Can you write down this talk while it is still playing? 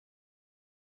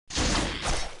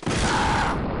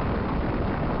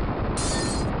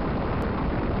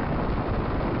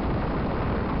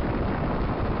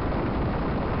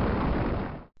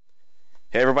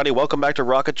Hey everybody, welcome back to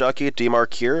Rocket Jockey.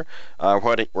 D-Mark here.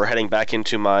 We're heading back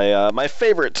into my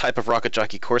favorite type of Rocket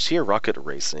Jockey course here, rocket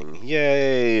racing.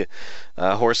 Yay!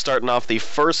 We're starting off the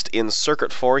first in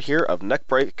Circuit 4 here of Neck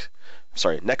Brace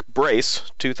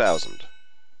 2000.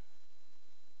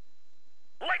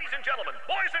 Ladies and gentlemen,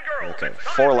 boys and girls, Okay, it's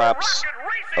time 4 for laps, rocket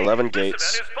racing. 11 This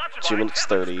gates, event is sponsored 2 by minutes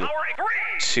Kevin's 30, Power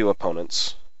 2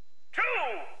 opponents,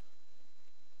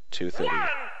 2, 2:30. 1,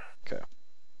 Okay.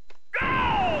 go!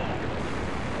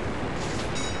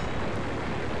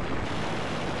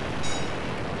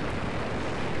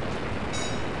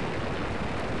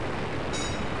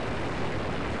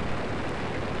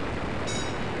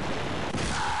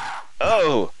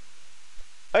 Oh!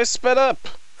 I sped up!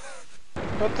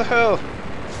 What the hell?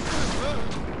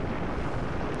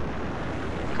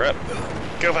 Crap.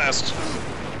 Go fast!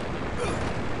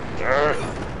 Arrgh.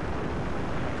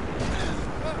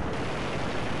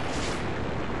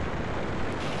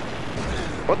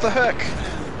 What the heck?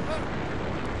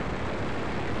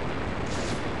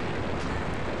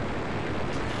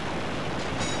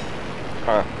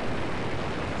 Huh.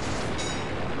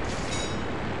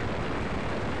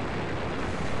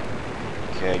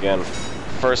 Okay, again,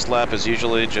 first lap is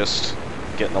usually just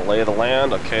getting the lay of the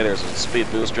land. Okay, there's a speed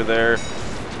booster there.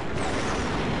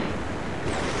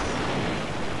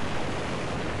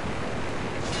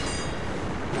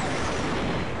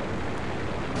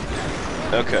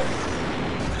 Okay.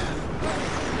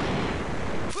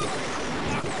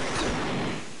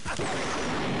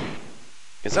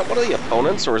 Is that one of the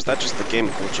opponents, or is that just the game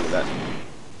glitching that?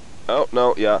 Oh,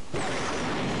 no, yeah.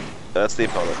 That's the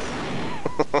opponent.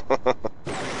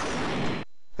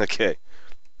 Okay.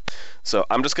 So,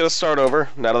 I'm just gonna start over,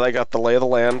 now that I got the lay of the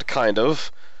land, kind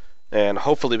of. And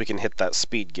hopefully we can hit that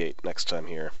speed gate next time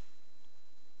here.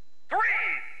 3,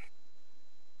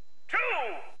 2,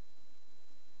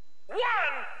 1,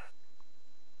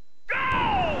 go!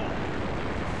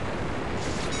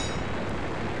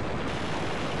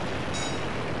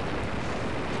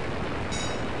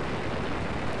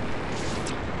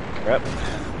 Crap.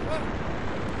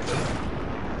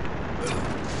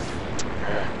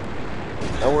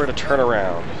 Nowhere to turn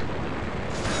around.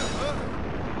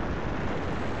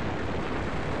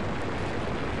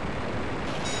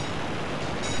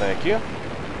 Thank you.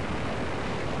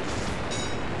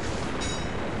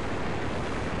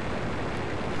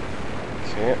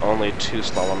 Okay, only 2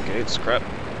 slalom gates. Crap.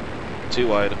 Too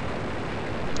wide.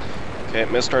 Okay,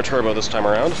 missed our turbo this time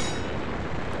around.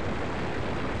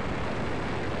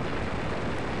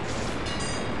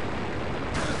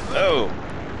 Oh!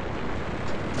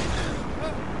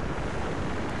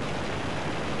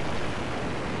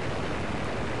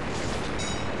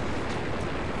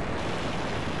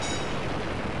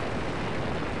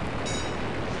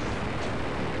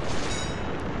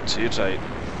 Too tight.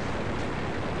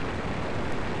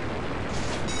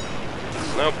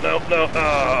 Nope, nope, no.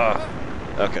 Ah!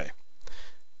 Okay.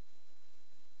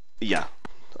 Yeah.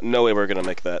 No way we're gonna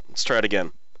make that. Let's try it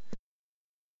again.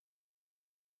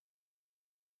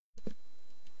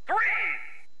 3,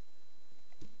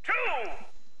 2,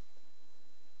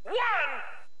 1,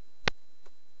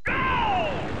 go!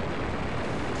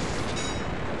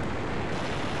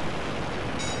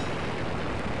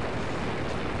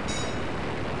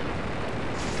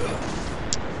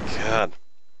 God.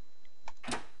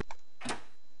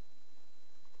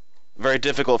 Very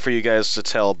difficult for you guys to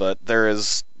tell, but there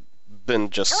has been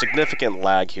just significant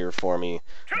lag here for me.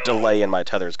 Delay in my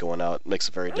tethers going out makes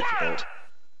it very difficult.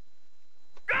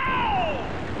 Go!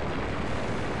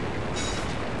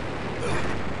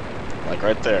 Like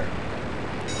right there.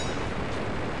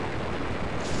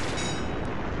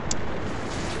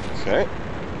 Okay.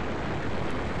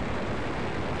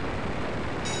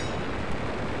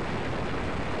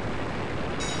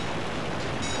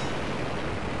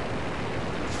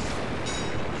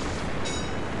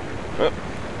 Oh.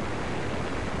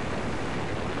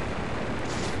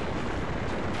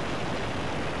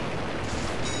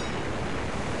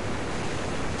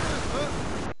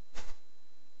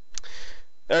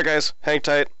 Alright guys, hang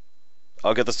tight.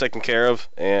 I'll get this taken care of,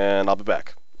 and I'll be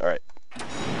back. Alright.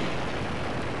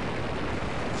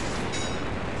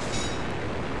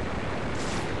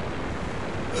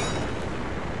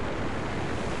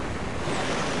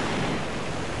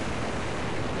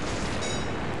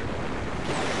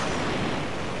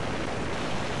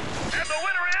 And the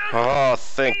winner is... Oh,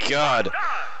 thank God.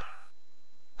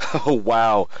 Oh,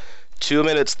 wow. 2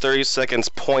 minutes, 30 seconds,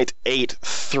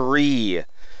 .83.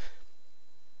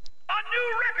 A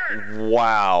new record!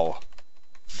 Wow.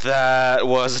 That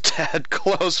was a tad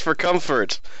close for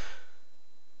comfort.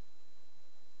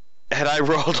 And I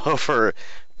rolled over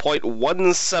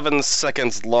 .17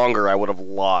 seconds longer, I would have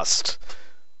lost.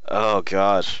 Oh,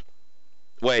 gosh.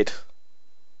 Wait.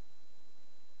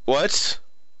 What?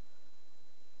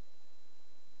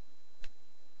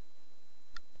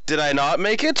 Did I not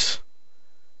make it?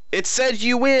 It said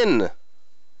you win!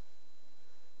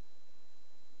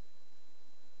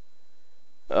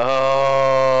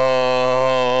 Oh.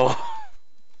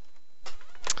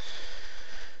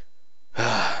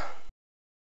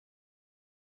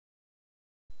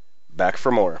 Back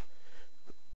for more.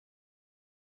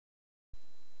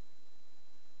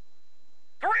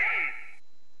 3,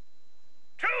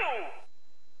 2,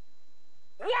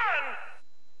 1,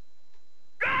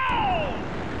 go!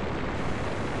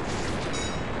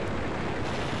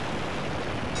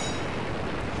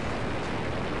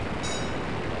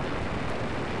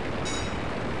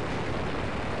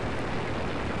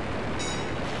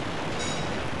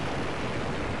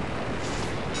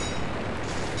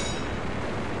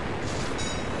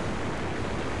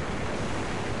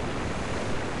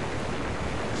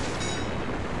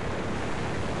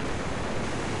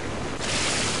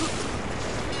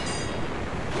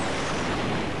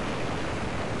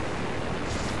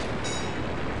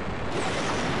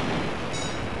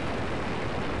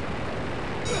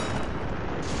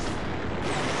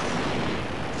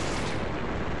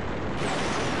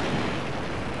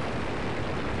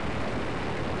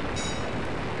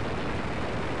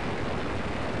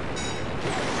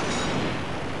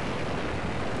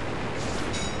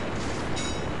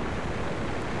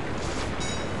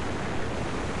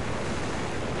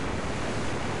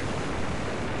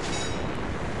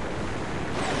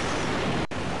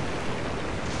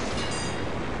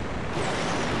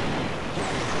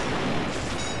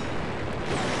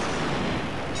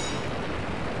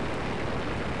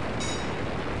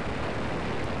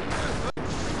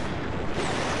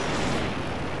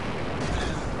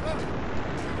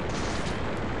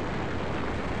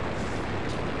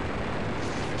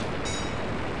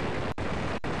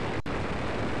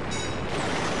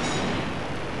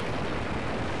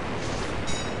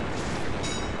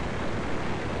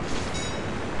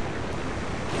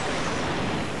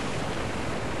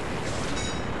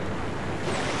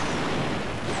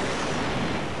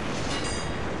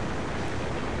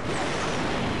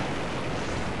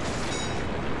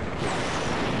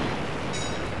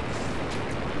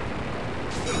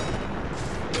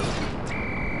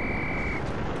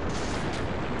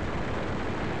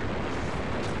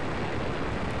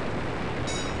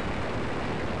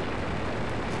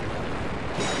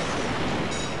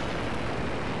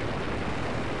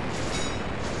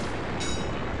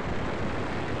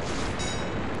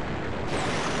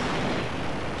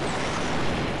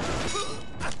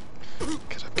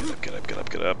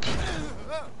 Get up.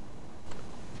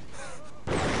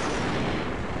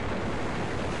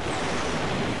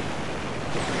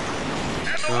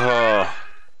 Oh.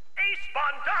 Ace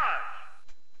Bondage!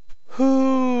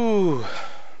 Whew.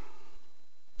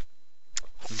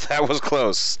 That was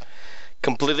close.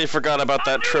 Completely forgot about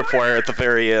that tripwire at the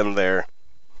very end there.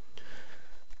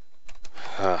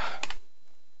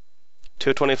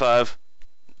 225.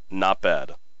 Not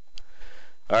bad.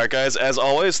 Alright guys, as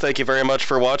always, thank you very much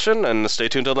for watching, and stay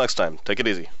tuned till next time. Take it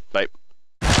easy. Bye.